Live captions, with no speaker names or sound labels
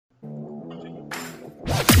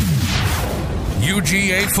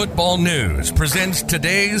UGA Football News presents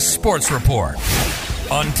today's Sports Report.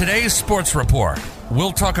 On today's Sports Report,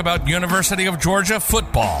 we'll talk about University of Georgia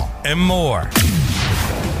football and more.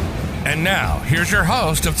 And now, here's your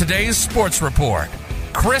host of today's Sports Report,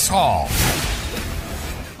 Chris Hall.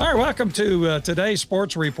 All right, welcome to today's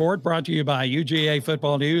Sports Report, brought to you by UGA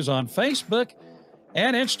Football News on Facebook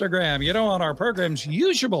and Instagram. You know, on our programs,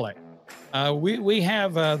 usually we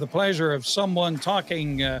have the pleasure of someone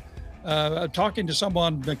talking to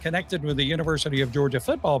someone connected with the University of Georgia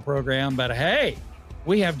football program. But hey,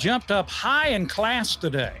 we have jumped up high in class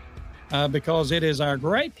today because it is our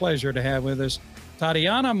great pleasure to have with us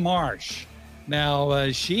Tatiana Marsh. Now,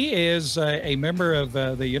 she is a member of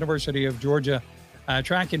the University of Georgia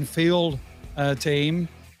track and field team,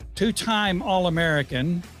 two-time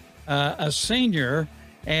All-American, a senior,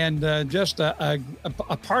 and just a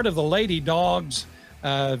part of the Lady Dogs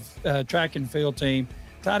track and field team.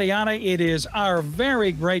 Tatiana, it is our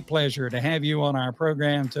very great pleasure to have you on our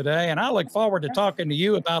program today, and I look forward to talking to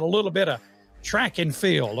you about a little bit of track and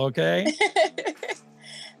field, okay?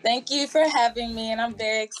 Thank you for having me, and I'm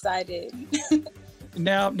very excited.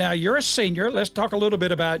 Now you're a senior. Let's talk a little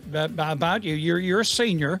bit about you. You're a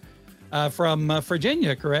senior from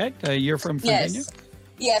Virginia, correct? You're from Virginia?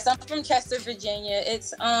 Yes, I'm from Chester, Virginia.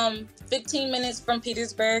 It's 15 minutes from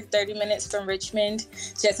Petersburg, 30 minutes from Richmond,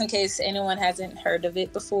 just in case anyone hasn't heard of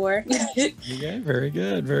it before. Yeah, very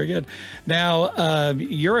good, very good. Now,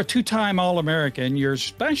 you're a two-time All-American. Your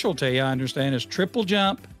specialty, I understand, is triple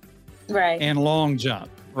jump and long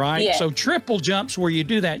jump, right? Yeah. So triple jumps where you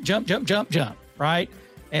do that jump, right?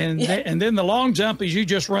 And then the long jump is you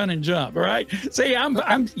just run and jump, right? See,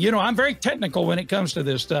 I'm very technical when it comes to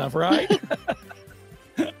this stuff, right?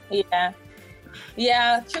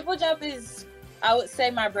 Yeah. Triple jump is, I would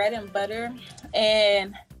say, my bread and butter,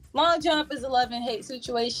 and long jump is a love and hate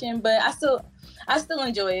situation, but I still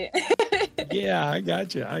enjoy it. Yeah, I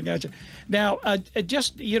got you. Now,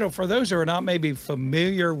 just, for those who are not maybe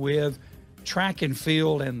familiar with track and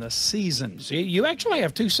field and the seasons, you actually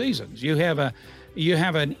have two seasons. You have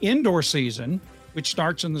an indoor season, which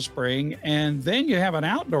starts in the spring, and then you have an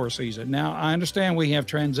outdoor season. Now, I understand we have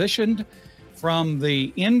transitioned from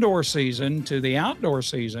the indoor season to the outdoor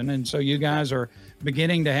season, and so you guys are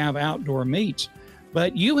beginning to have outdoor meets.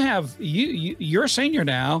 But you're a senior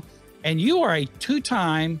now, and you are a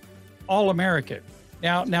two-time All-American.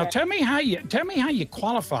 Now, tell me how you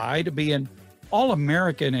qualify to be an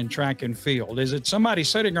All-American in track and field. Is it somebody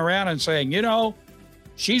sitting around and saying,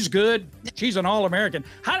 she's good, she's an All-American?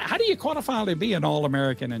 How do you qualify to be an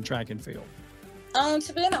All-American in track and field?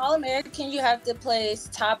 To be an All-American, you have to place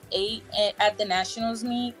top 8 at the Nationals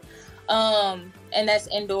meet, and that's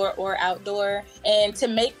indoor or outdoor. And to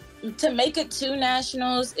make it to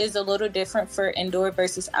Nationals is a little different for indoor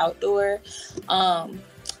versus outdoor. But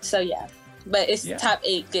it's top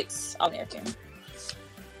 8 gets All-American.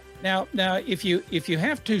 Now, if you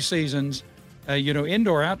have two seasons,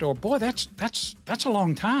 indoor, outdoor, boy, that's a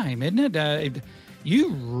long time, isn't it? You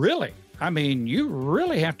really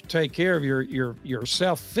have to take care of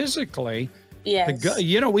yourself physically. Yes.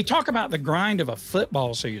 We talk about the grind of a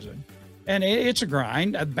football season, and it's a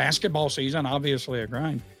grind. A basketball season, obviously a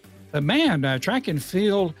grind. But man, track and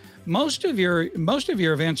field, most of your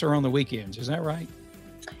events are on the weekends. Is that right?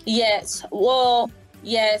 Yes. Well,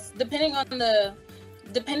 yes. Depending on the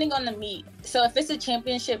meet. So if it's a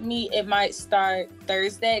championship meet, it might start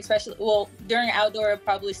Thursday, during outdoor, it'll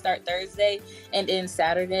probably start Thursday and end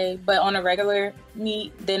Saturday. But on a regular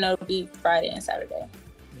meet, then it'll be Friday and Saturday.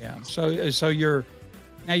 Yeah. So your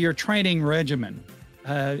training regimen,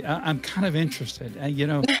 I'm kind of interested. I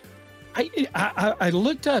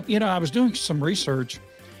looked up, I was doing some research,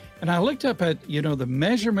 and I looked up at, the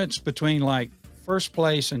measurements between like first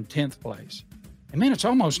place and 10th place. And man, it's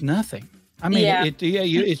almost nothing. I mean,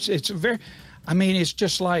 it's very, it's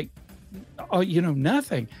just like,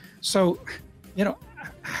 nothing. So,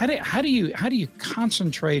 how do you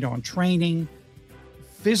concentrate on training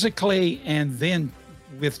physically and then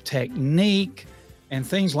with technique and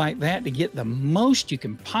things like that to get the most you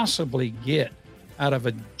can possibly get out of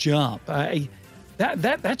a jump?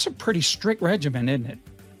 That's a pretty strict regimen, isn't it?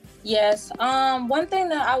 Yes. One thing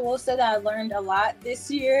that I will say that I learned a lot this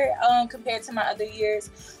year, compared to my other years,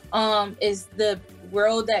 is the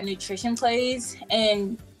role that nutrition plays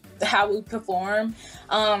and how we perform.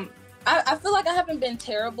 I feel like I haven't been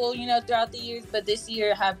terrible, throughout the years, but this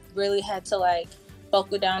year I have really had to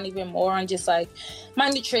buckle down even more on just my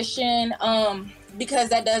nutrition, because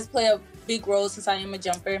that does play a big role since I am a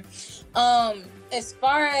jumper. As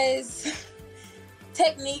far as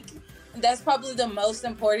technique, that's probably the most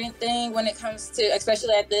important thing when it comes to,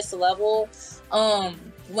 especially at this level,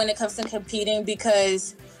 when it comes to competing,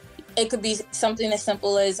 because it could be something as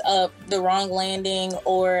simple as the wrong landing,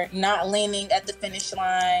 or not landing at the finish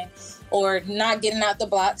line, or not getting out the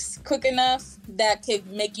blocks quick enough that could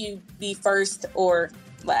make you be first or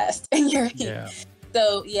last in your heat. Yeah.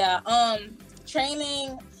 So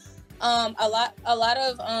training, a lot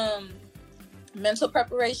of mental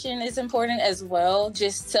preparation is important as well,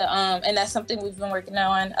 just to and that's something we've been working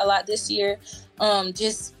on a lot this year.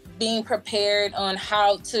 Just being prepared on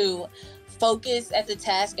how to focus at the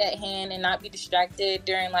task at hand and not be distracted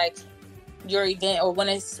during like your event, or when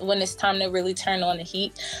it's time to really turn on the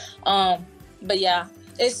heat. But yeah,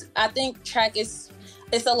 I think track it's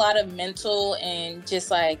a lot of mental and just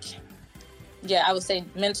like, yeah, I would say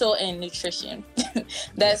mental and nutrition.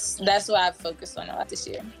 That's what I've focused on a lot this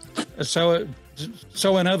year. So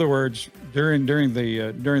in other words, during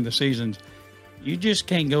the seasons, you just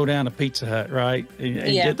can't go down to Pizza Hut, right?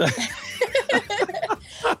 And Yeah. get the-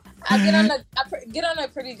 I get on a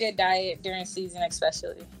pretty good diet during season,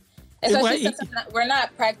 especially since we're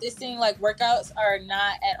not practicing. Like, workouts are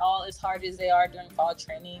not at all as hard as they are during fall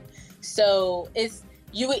training. So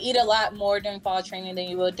you would eat a lot more during fall training than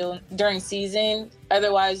you will do during season.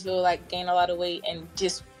 Otherwise, you'll like gain a lot of weight and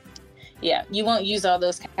just, yeah, you won't use all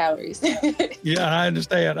those calories. Yeah, I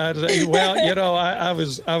understand. Well, I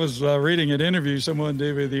was reading an interview someone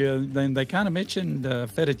did with you, then they kind of mentioned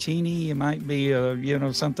fettuccine. It might be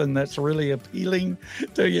something that's really appealing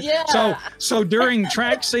to you. Yeah. So during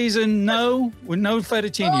track season, no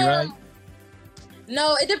fettuccine, right?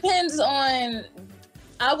 No, it depends on.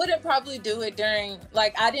 I wouldn't probably do it during,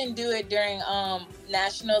 like, I didn't do it during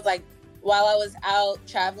nationals. Like, while I was out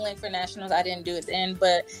traveling for nationals, I didn't do it then.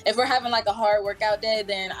 But if we're having like a hard workout day,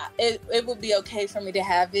 then it would be okay for me to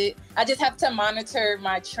have it. I just have to monitor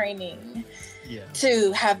my training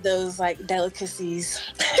to have those like delicacies.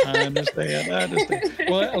 I understand.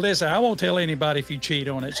 Well, listen, I won't tell anybody if you cheat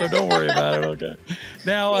on it, so don't worry about it. Okay.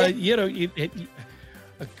 Now,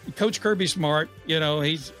 Coach Kirby Smart,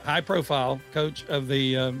 he's high profile coach of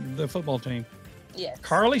the football team. Yes.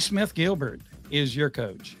 Carly Smith Gilbert is your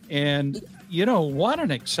coach. And what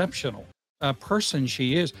an exceptional person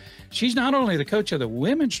she is. She's not only the coach of the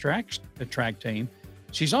women's track team,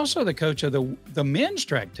 she's also the coach of the men's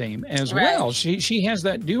track team as well. She has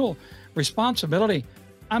that dual responsibility.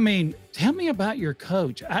 I mean, tell me about your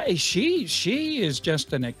coach. She is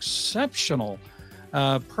just an exceptional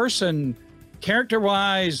person,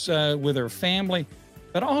 character-wise, with her family.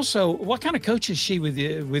 But also, what kind of coach is she with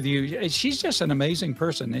you? She's just an amazing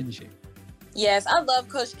person, isn't she? Yes, I love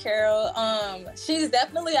Coach Carroll. She's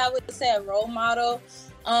definitely, I would say, a role model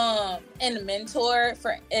and a mentor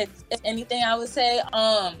for if anything, I would say.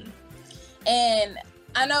 And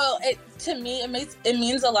I know to me it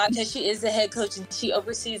means a lot because she is the head coach and she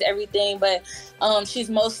oversees everything. But she's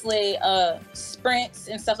mostly sprints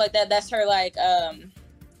and stuff like that. That's her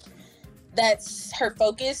that's her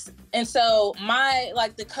focus. And so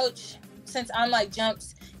the coach, since I'm like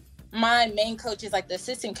jumps, my main coach is like the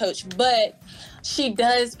assistant coach, but she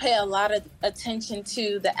does pay a lot of attention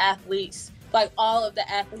to the athletes, like all of the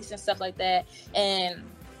athletes and stuff like that. And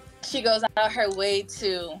she goes out her way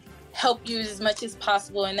to help you as much as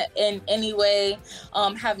possible in any way,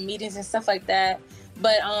 have meetings and stuff like that.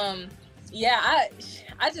 But I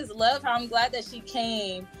just love her. I'm glad that she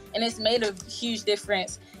came, and it's made a huge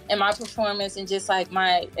difference in my performance and just like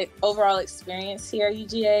my overall experience here at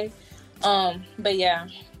UGA. But yeah.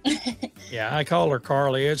 Yeah, I call her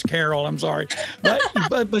Carly. It's Carol. I'm sorry,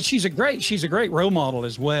 but she's a great role model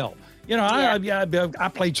as well. I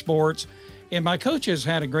played sports, and my coaches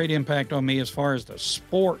had a great impact on me as far as the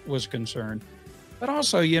sport was concerned. But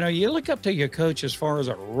also, you look up to your coach as far as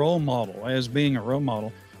a role model, as being a role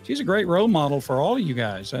model. She's a great role model for all of you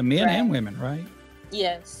guys, men and women, right?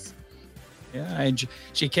 Yes. Yeah, and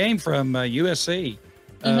she came from USC,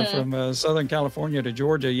 from Southern California to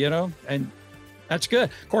Georgia, and that's good.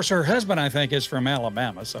 Of course, her husband, I think, is from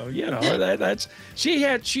Alabama. So,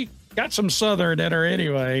 she got some Southern in her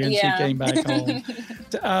anyway, and she came back home.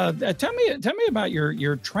 Tell me about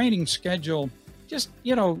your training schedule, just,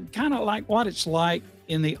 kind of like what it's like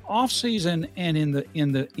in the off season and in the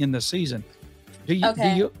season. What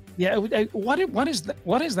is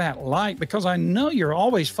that like? Because I know you're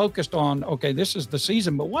always focused on, okay, this is the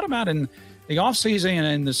season, but what about in the off season and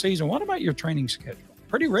in the season? What about your training schedule?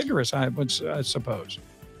 Pretty rigorous, I would suppose.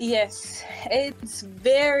 Yes, it's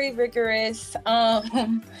very rigorous.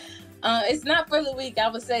 It's not for the weak, I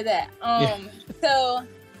would say that. So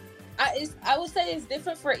I would say it's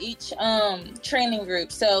different for each training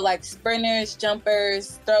group. So like sprinters,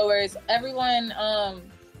 jumpers, throwers, everyone,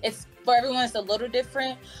 it's a little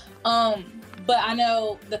different. But I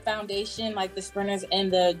know the foundation, like the sprinters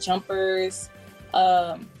and the jumpers,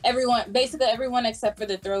 basically everyone except for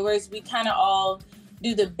the throwers, we kind of all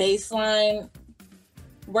do the baseline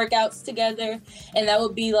workouts together, and that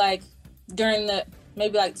would be like during the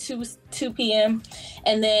maybe like 2 p.m.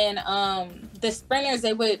 and then the sprinters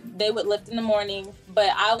they would lift in the morning, but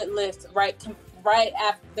I would lift right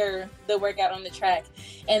after the workout on the track,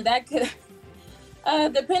 and that could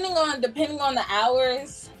depending on the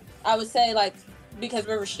hours, I would say, like, because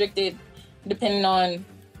we're restricted depending on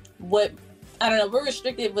what, I don't know, we're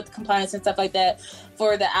restricted with compliance and stuff like that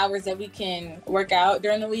for the hours that we can work out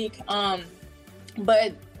during the week.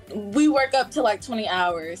 But we work up to like 20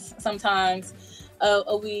 hours sometimes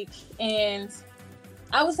a week. And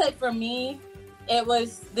I would say for me,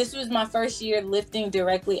 this was my first year lifting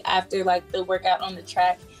directly after like the workout on the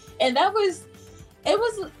track. And it was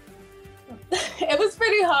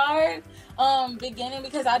pretty hard beginning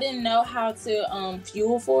because I didn't know how to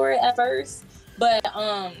fuel for it at first. But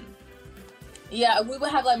yeah, we would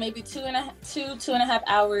have like maybe 2.5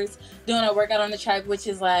 hours doing a workout on the track, which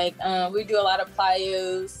is like we do a lot of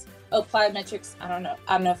plyos, plyometrics. I don't know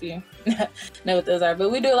if you know what those are, but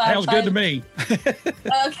we do a lot. Sounds good to me. Okay.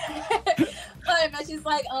 Plyometrics,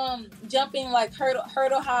 like jumping, like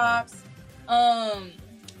hurdle hops, a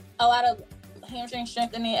lot of hamstring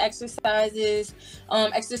strengthening exercises,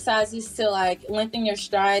 exercises to like lengthen your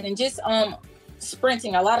stride, and just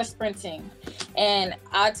sprinting, a lot of sprinting. And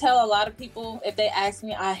I tell a lot of people, if they ask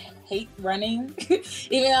me, I hate running.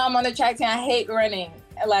 Even though I'm on the track team, I hate running.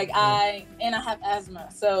 Like I have asthma,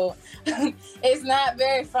 so it's not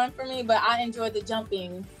very fun for me, but I enjoy the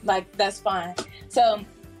jumping. Like that's fine. So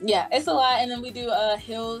yeah, it's a lot. And then we do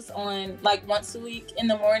hills on like once a week in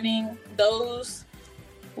the morning. Those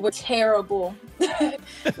were terrible.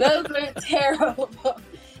 Those were terrible.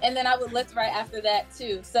 And then I would lift right after that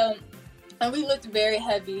too. So, and we lift very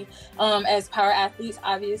heavy as power athletes,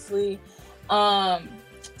 obviously.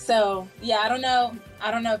 So yeah, I don't know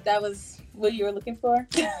if that was what you were looking for.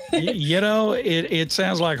 It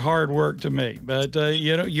sounds like hard work to me, but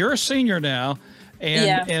you're a senior now,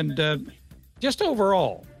 and just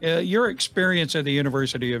overall, your experience at the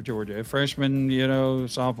University of Georgia, freshman,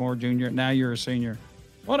 sophomore, junior, now you're a senior.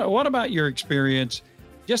 What about your experience,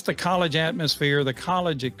 just the college atmosphere, the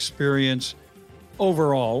college experience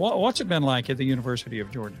overall? What's it been like at the University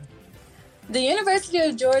of Georgia? The University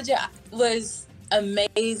of Georgia was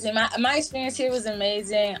amazing. My experience here was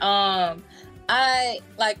amazing. I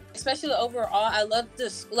like, especially overall, I love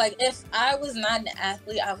this. Like, if I was not an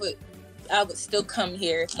athlete, I would still come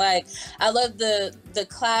here. Like, I love the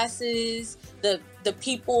classes, the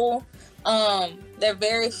people. They're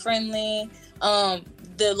very friendly.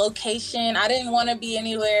 The location, I didn't want to be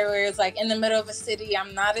anywhere where it's like in the middle of a city.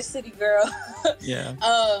 I'm not a city girl. Yeah.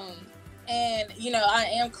 And I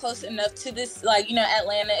am close enough to this, like,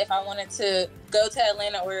 Atlanta, if I wanted to go to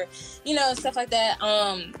Atlanta or, stuff like that.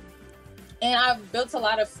 And I've built a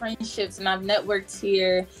lot of friendships and I've networked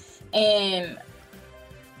here, and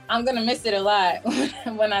I'm going to miss it a lot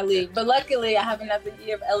when I leave. But luckily I have another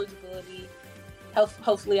year of eligibility.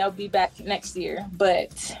 Hopefully I'll be back next year.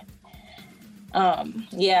 But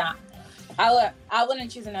yeah, I wouldn't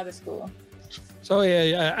choose another school. So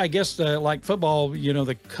yeah, I guess like football, the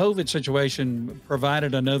COVID situation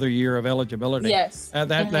provided another year of eligibility. Yes.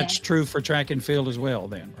 That's true for track and field as well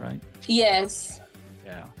then, right? Yes.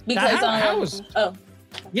 Yeah. Because how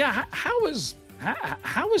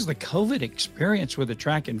was the COVID experience with the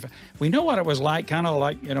track and we know what it was like, kind of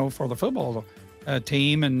like, for the football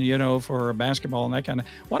team and, for basketball and that kind of.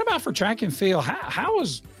 What about for track and field? How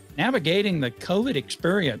was navigating the COVID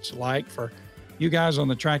experience like for you guys on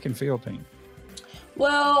the track and field team?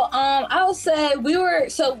 Well, I would say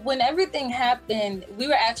when everything happened, we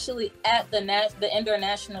were actually at the Indoor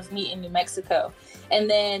Nationals meet in New Mexico, and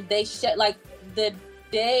then they shut, like, the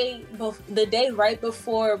day right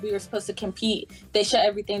before we were supposed to compete, they shut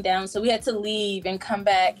everything down, so we had to leave and come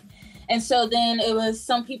back. And so then it was,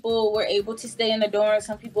 some people were able to stay in the dorm,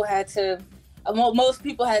 some people had to, most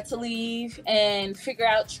people had to leave and figure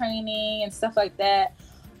out training and stuff like that.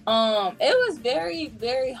 It was very,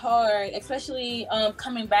 very hard, especially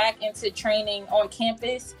coming back into training on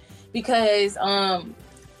campus, because a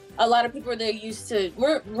lot of people,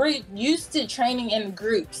 we're used to training in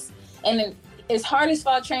groups, and as hard as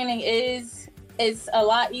fall training is, it's a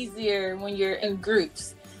lot easier when you're in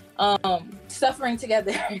groups, suffering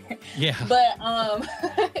together. Yeah. But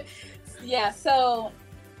yeah, so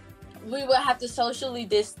we would have to socially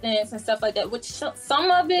distance and stuff like that, which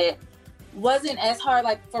some of it wasn't as hard.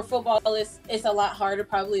 Like for football, it's a lot harder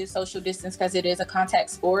probably to social distance because it is a contact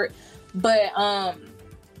sport. But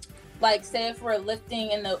like say if we're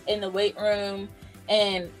lifting in the weight room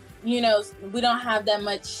and you know we don't have that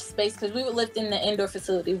much space because we would lift in the indoor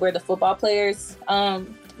facility where the football players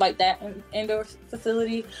like that indoor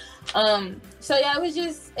facility. So yeah,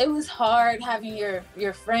 it was hard having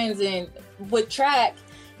your friends, and with track,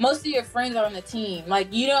 most of your friends are on the team.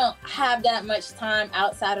 Like you don't have that much time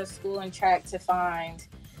outside of school and track to find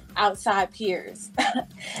outside peers.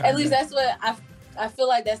 At least that's what I feel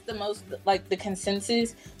like that's the most like the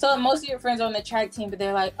consensus. So most of your friends are on the track team, but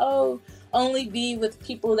they're like, oh, only be with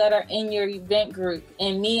people that are in your event group.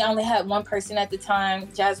 And me, I only had one person at the time,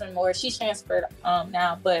 Jasmine Moore. She's transferred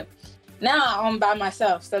now, but now I'm by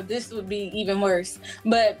myself. So this would be even worse.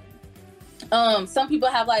 But some people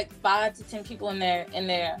have like 5 to 10 people in their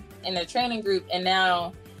training group, and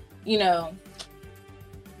now, you know,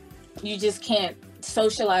 you just can't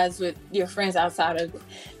socialize with your friends outside of it.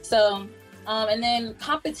 So and then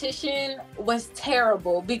competition was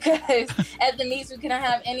terrible because at the meets we couldn't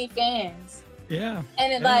have any fans. Yeah.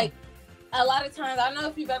 And it like a lot of times, I don't know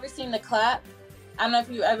if you've ever seen the clap. I don't know if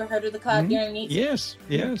you've ever heard of the clap during meets. Yes.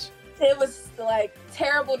 It was like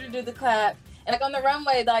terrible to do the clap. And like on the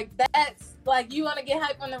runway, like that's like you want to get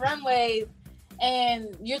hype on the runway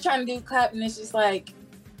and you're trying to do clap and it's just like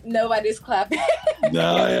nobody's clapping.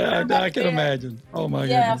 No, I can imagine. Oh my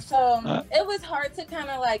goodness. Yeah, so it was hard to kind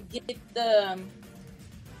of like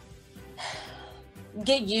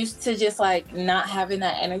get used to just like not having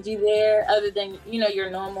that energy there, other than, you know, your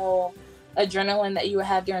normal adrenaline that you would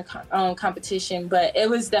have during competition. But it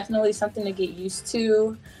was definitely something to get used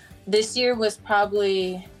to. This year was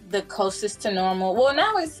probably the closest to normal. Well,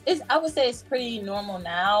 now it's I would say it's pretty normal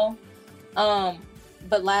now.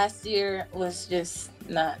 But last year was just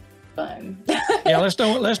not fun. Yeah, let's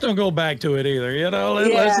don't go back to it either. You know,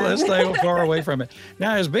 let's stay far away from it.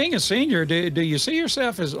 Now, as being a senior, do you see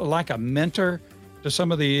yourself as like a mentor to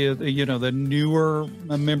some of the newer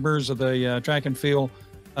members of the track and field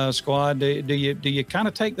squad? Do you kind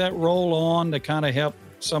of take that role on to kind of help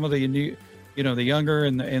some of the new, the younger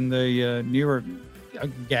and the newer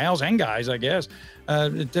gals and guys, I guess,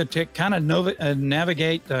 to kind of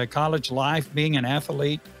navigate college life, being an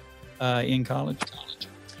athlete in college?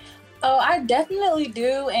 Oh, I definitely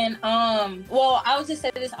do. And well, I would just say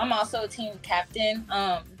this, I'm also a team captain,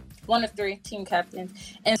 one of 3 team captains.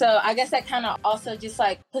 And so I guess that kind of also just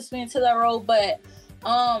like puts me into that role. But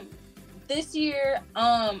this year,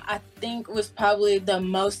 I think was probably the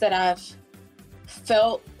most that I've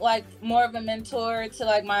felt like more of a mentor to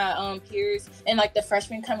like my peers and like the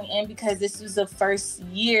freshmen coming in, because this was the first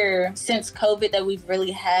year since COVID that we've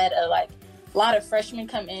really had a lot of freshmen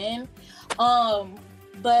come in.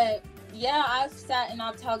 But yeah, I've sat and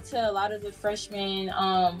I've talked to a lot of the freshmen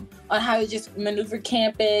on how to just maneuver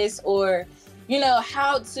campus, or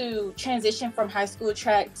how to transition from high school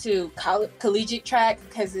track to collegiate track,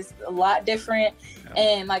 because it's a lot different,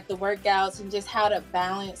 and like the workouts and just how to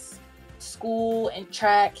balance school and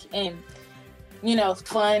track and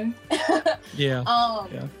fun. Yeah.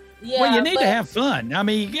 Yeah, well, you need to have fun. I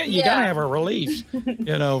mean, you gotta have a release,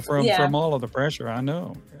 from all of the pressure. I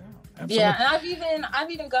know. Yeah, and I've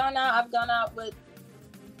even gone out. I've gone out with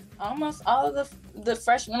almost all of the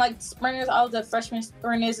freshmen, like sprinters, all of the freshman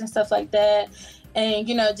sprinters and stuff like that, and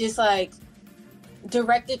just like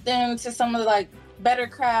directed them to some of the like better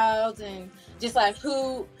crowds, and just like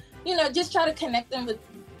who, just try to connect them with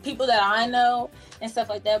people that I know and stuff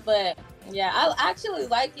like that. But yeah, I actually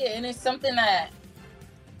like it, and it's something that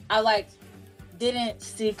I didn't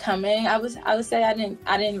see coming. I would say I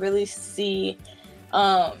didn't really see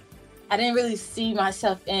I didn't really see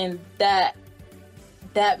myself in that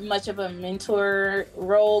much of a mentor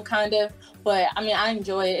role, kind of. But I mean, I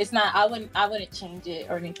enjoy it. It's not, I wouldn't change it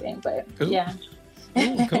or anything, but cool. Yeah.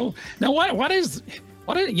 Cool. Now, what is,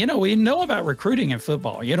 we know about recruiting in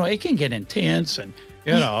football. It can get intense, and,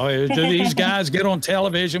 these guys get on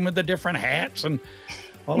television with the different hats and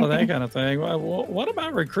all of that kind of thing. Well, what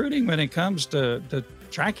about recruiting when it comes to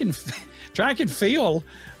track and field?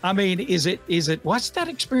 I mean, is it what's that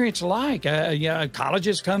experience like?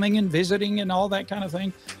 Colleges coming and visiting and all that kind of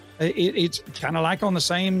thing. It's kind of like on the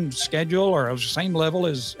same schedule or the same level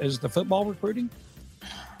as the football recruiting.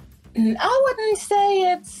 I wouldn't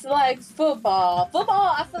say it's like football.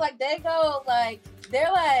 Football, I feel like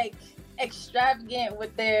they're extravagant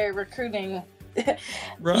with their recruiting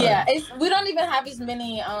Right. Yeah, we don't even have as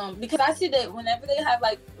many because I see that whenever they have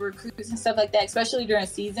like recruits and stuff like that, especially during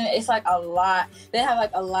season, it's like a lot. They have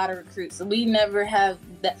like a lot of recruits. So we never have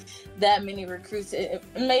that many recruits.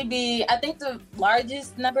 Maybe I think the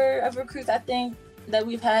largest number of recruits I think that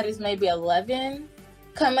we've had is maybe 11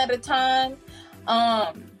 come at a time.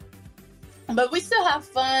 But we still have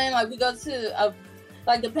fun. Like we go to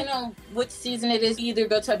like depending on which season it is, we either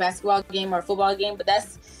go to a basketball game or a football game. But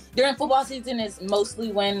that's during football season is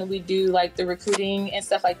mostly when we do like the recruiting and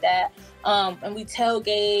stuff like that. And we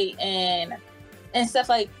tailgate and stuff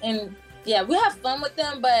and yeah, we have fun with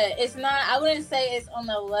them, but it's not, I wouldn't say it's on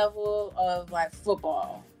the level of like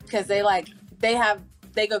football because they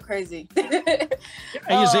go crazy.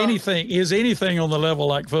 Is anything on the level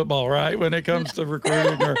like football, right? When it comes to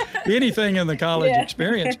recruiting or anything in the college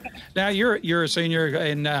experience. Now you're a senior,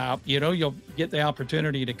 and you'll get the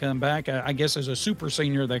opportunity to come back. I guess as a super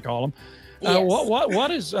senior, they call them. Yes.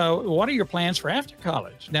 What are your plans for after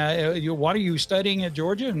college? Now, what are you studying at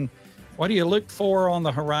Georgia, and what do you look for on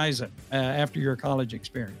the horizon after your college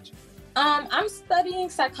experience? I'm studying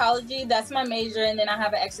psychology. That's my major. And then I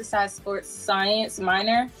have an exercise sports science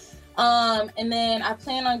minor. And then I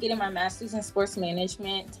plan on getting my master's in sports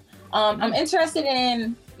management. I'm interested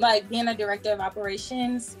in like being a director of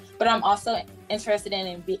operations, but I'm also interested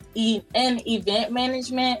in event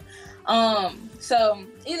management. So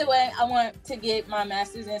either way, I want to get my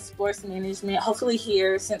master's in sports management, hopefully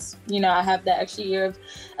here since, I have that extra year of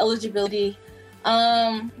eligibility.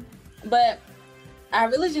 But I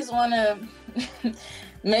really just want to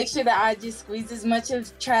make sure that I just squeeze as much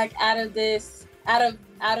of track out of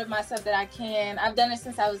myself that I can. I've done it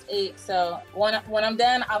since I was 8, so when I'm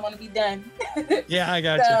done, I want to be done. Yeah, I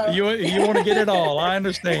got you. You want to get it all. I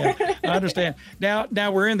understand.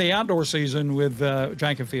 Now we're in the outdoor season with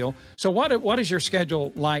track and field. So what is your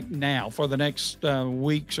schedule like now for the next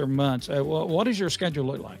weeks or months? What does your schedule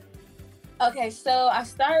look like? Okay, so I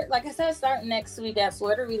start next week at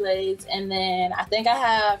Florida Relays, and then I think I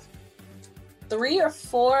have 3 or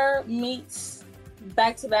 4 meets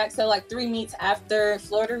back to back. So like 3 meets after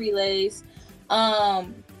Florida Relays.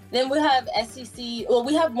 Then we have SEC. Well,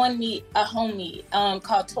 we have one meet, a home meet,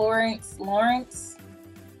 called Torrance Lawrence.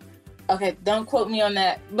 Okay, don't quote me on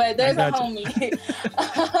that, but there's a home meet.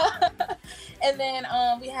 And then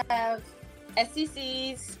we have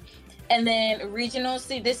SECs. And then regionals.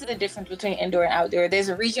 See, this is the difference between indoor and outdoor. There's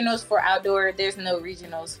a regionals for outdoor. There's no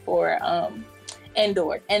regionals for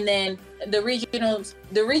indoor. And then the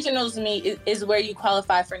regionals meet is where you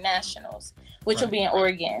qualify for nationals, which will be in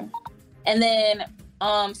Oregon. And then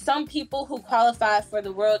some people who qualify for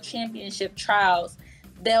the World Championship trials,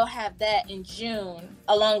 they'll have that in June,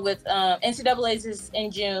 along with NCAA's is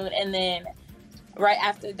in June, and then right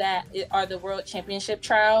after that are the World Championship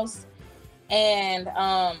trials. And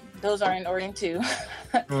those are in Oregon too.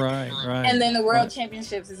 Right. And then the World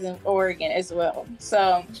Championships is in Oregon as well.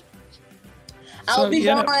 So I'll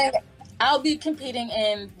be competing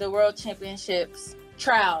in the World Championships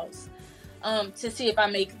trials to see if I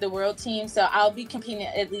make the world team. So I'll be competing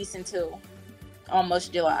at least until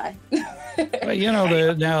almost July. But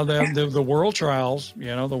the world trials,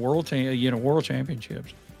 the world team, world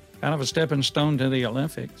championships, kind of a stepping stone to the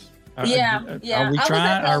Olympics. Yeah. I was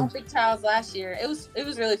at the Olympic trials last year. It was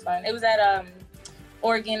really fun. It was at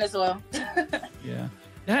Oregon as well. Yeah.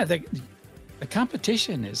 The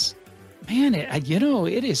competition is, man,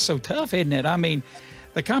 it is so tough, isn't it? I mean,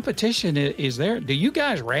 the competition is there. Do you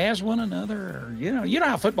guys razz one another? Or, you know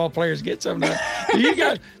how football players get something. Do you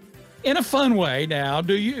guys, in a fun way now,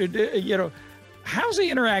 how's the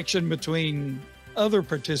interaction between other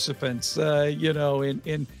participants,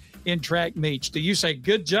 in track meets? Do you say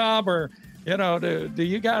good job, or do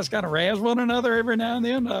you guys kind of razz one another every now and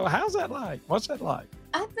then? How's that like? What's that like?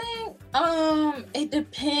 I think it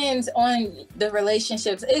depends on the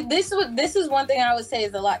relationships. This is one thing I would say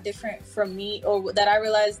is a lot different from me, or that I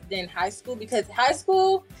realized in high school, because high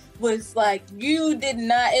school was like,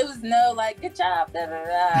 it was no like good job, da, da,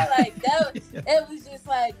 da. Like that. It was just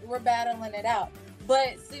like we're battling it out.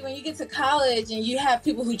 But see, when you get to college and you have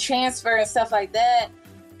people who transfer and stuff like that,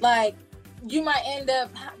 like you might end up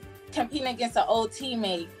competing against an old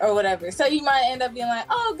teammate or whatever. So you might end up being like,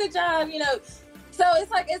 oh, good job, So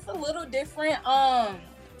it's a little different. I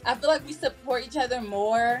feel like we support each other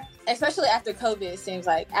more, especially after COVID. It seems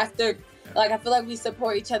like I feel like we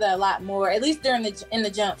support each other a lot more, at least in the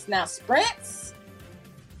jumps. Now sprints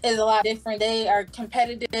is a lot different. They are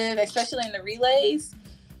competitive, especially in the relays.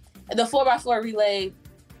 The 4x4 relay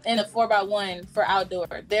and the 4x1 for outdoor.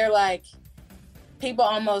 They're like, people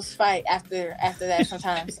almost fight after that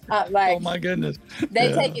sometimes. Oh my goodness.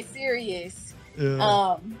 They take it serious.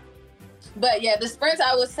 Yeah. But yeah, the sprints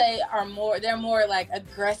I would say they're more like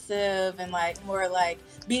aggressive and like more like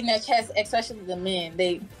beating their chest, especially the men.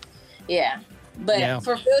 But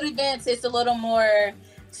for field events, it's a little more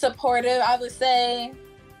supportive, I would say.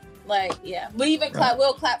 Like, yeah, we even clap.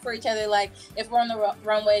 We'll clap for each other. Like, if we're on the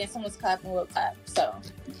runway and someone's clapping, we'll clap. So,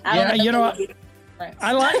 I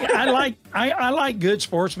like good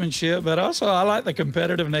sportsmanship, but also I like the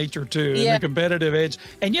competitive nature too, and the competitive edge.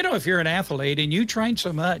 And if you're an athlete and you train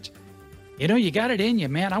so much, you got it in you,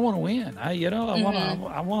 man. I want to win. I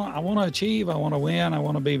want to achieve. I want to win. I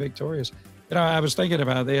want to be victorious. I was thinking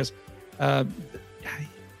about this.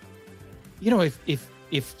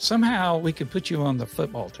 If somehow we could put you on the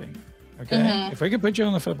football team, okay? If we could put you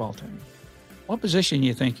on the football team, what position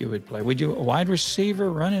you think you would play? Would you a wide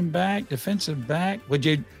receiver, running back, defensive back? Would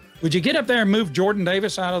you get up there and move Jordan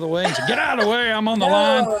Davis out of the way and say, "Get out of the way, I'm on the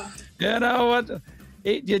line"? You know what?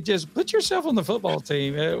 You just put yourself on the football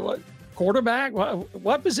team. What quarterback?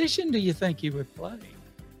 What position do you think you would play?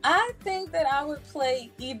 I think that I would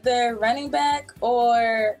play either running back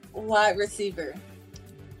or wide receiver.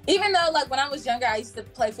 Even though, like, when I was younger, I used to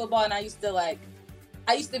play football and I used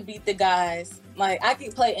to beat the guys. Like, I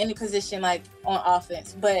could play any position, like, on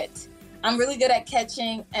offense. But I'm really good at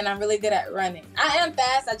catching and I'm really good at running. I am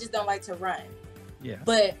fast. I just don't like to run. Yeah.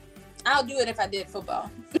 But I'll do it if I did football.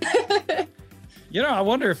 I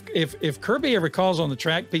wonder if Kirby ever calls on the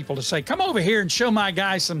track people to say, "Come over here and show my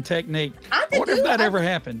guys some technique." I wonder if that ever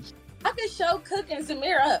happens. I could show Cook and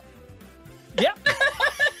Zamir up. Yeah.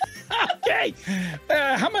 Okay.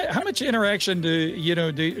 How much interaction do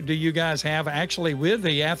you guys have actually with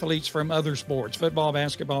the athletes from other sports, football,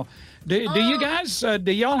 basketball? Do you guys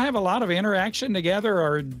do y'all have a lot of interaction together,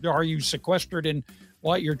 or are you sequestered in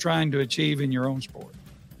what you're trying to achieve in your own sport?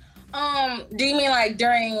 Do you mean like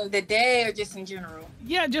during the day or just in general?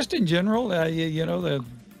 Yeah, just in general. Do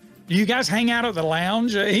you guys hang out at the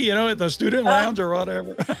lounge, at the student lounge or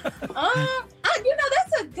whatever? That's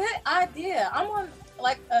a good idea. I'm on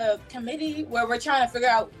like a committee where we're trying to figure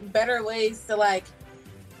out better ways to like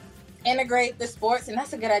integrate the sports, and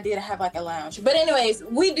that's a good idea to have like a lounge. But anyways,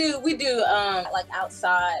 we do like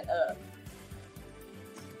outside of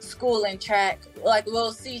school and track, like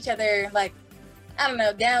we'll see each other like, I don't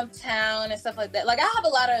know, downtown and stuff like that. Like I have a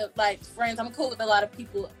lot of like friends. I'm cool with a lot of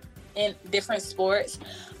people in different sports.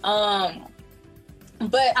 But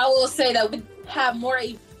I will say that we have more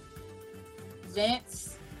events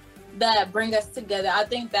that bring us together. I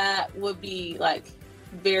think that would be like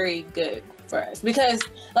very good for us because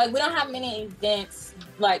like we don't have many events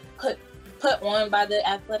like put on by the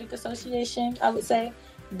athletic association, I would say,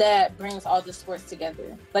 that brings all the sports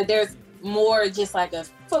together. Like there's more just like a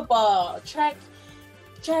football, track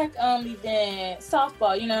event,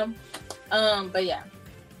 softball, but yeah.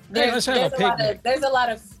 There's a lot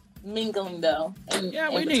of mingling though.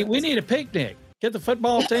 We need a picnic. Get the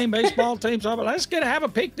football team, baseball team, softball. Let's have a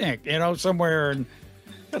picnic, somewhere and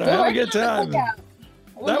have a good time.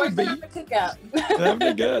 That would be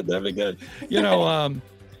good. That'd be good.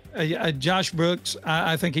 Josh Brooks,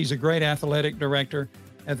 I think he's a great athletic director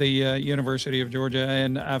at the University of Georgia,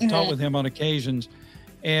 and I've talked with him on occasions.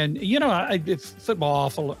 And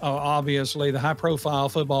football, obviously, the high-profile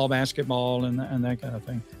football, basketball, and that kind of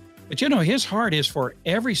thing. But his heart is for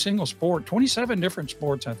every single sport, 27 different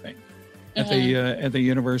sports, I think. At the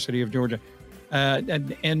University of Georgia, I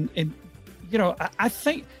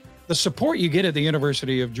think the support you get at the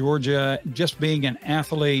University of Georgia, just being an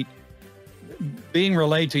athlete, being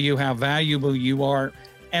relayed to you how valuable you are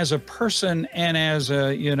as a person and as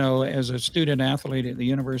a student athlete at the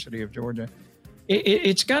University of Georgia,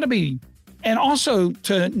 it's got to be, and also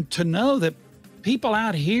to know that people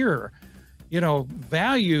out here,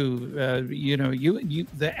 value,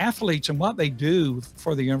 the athletes and what they do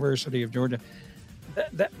for the University of Georgia.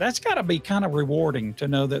 That's got to be kind of rewarding to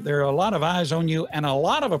know that there are a lot of eyes on you and a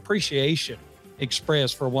lot of appreciation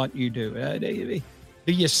expressed for what you do.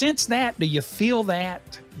 Do you sense that? Do you feel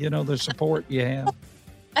that, the support you have?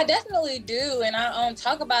 I definitely do. And I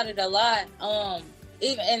talk about it a lot.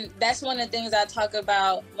 And that's one of the things I talk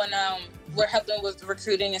about when we're helping with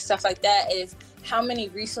recruiting and stuff like that is how many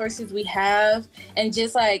resources we have and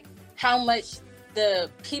just like how much the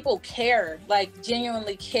people care, like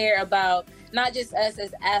genuinely care about not just us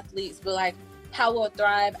as athletes, but like how we'll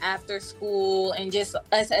thrive after school and just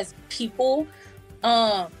us as people.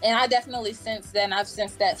 And I definitely sense that, and I've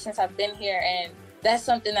sensed that since I've been here. And that's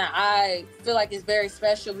something that I feel like is very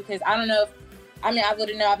special because I don't know I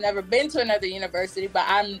wouldn't know. I've never been to another university, but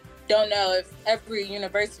I don't know if every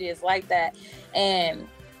university is like that. And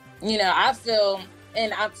I feel,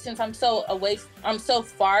 and since I'm so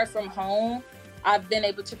far from home, I've been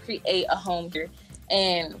able to create a home here,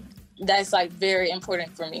 and that's like very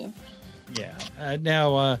important for me. Yeah.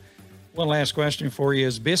 Now, one last question for you: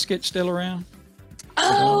 is Biscuit still around?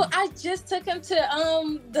 Oh, I just took him to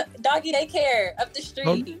the doggy daycare up the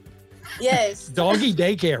street. Oh. Yes. Doggy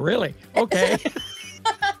daycare, really? Okay.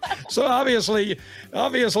 So obviously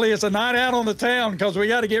it's a night out on the town because we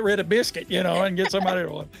got to get rid of Biscuit, and get somebody to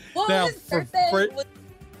one. Well, now, his birthday was,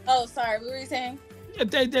 oh, sorry, what were you saying?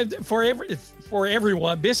 For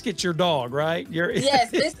everyone, Biscuit's your dog, right? Yes,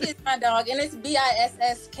 Biscuit's my dog, and it's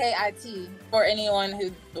Bisskit for anyone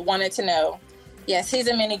who wanted to know. Yes, he's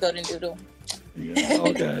a mini golden doodle. Yeah,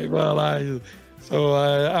 okay, well,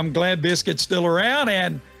 I'm glad Biscuit's still around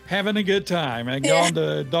and having a good time and going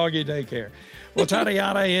to doggy daycare. Well,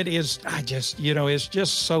 Tatiana, it's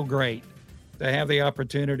just so great to have the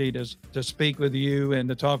opportunity to speak with you and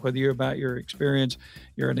to talk with you about your experience.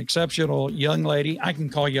 You're an exceptional young lady. I can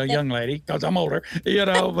call you a young lady because I'm older,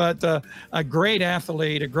 but a great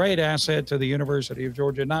athlete, a great asset to the University of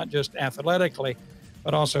Georgia, not just athletically,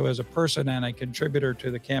 but also as a person and a contributor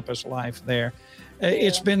to the campus life there.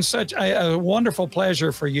 It's been such a wonderful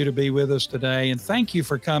pleasure for you to be with us today. And thank you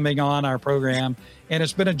for coming on our program. And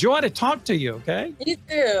it's been a joy to talk to you, okay? You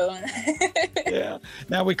too. Yeah.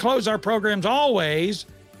 Now, we close our programs always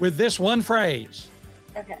with this one phrase.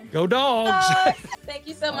 Okay. Go Dogs. Thank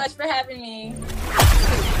you so much for having me.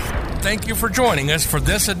 Thank you for joining us for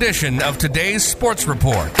this edition of today's Sports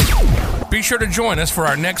Report. Be sure to join us for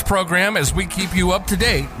our next program as we keep you up to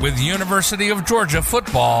date with University of Georgia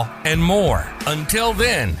football and more. Until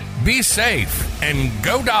then, be safe and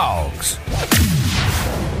go Dogs.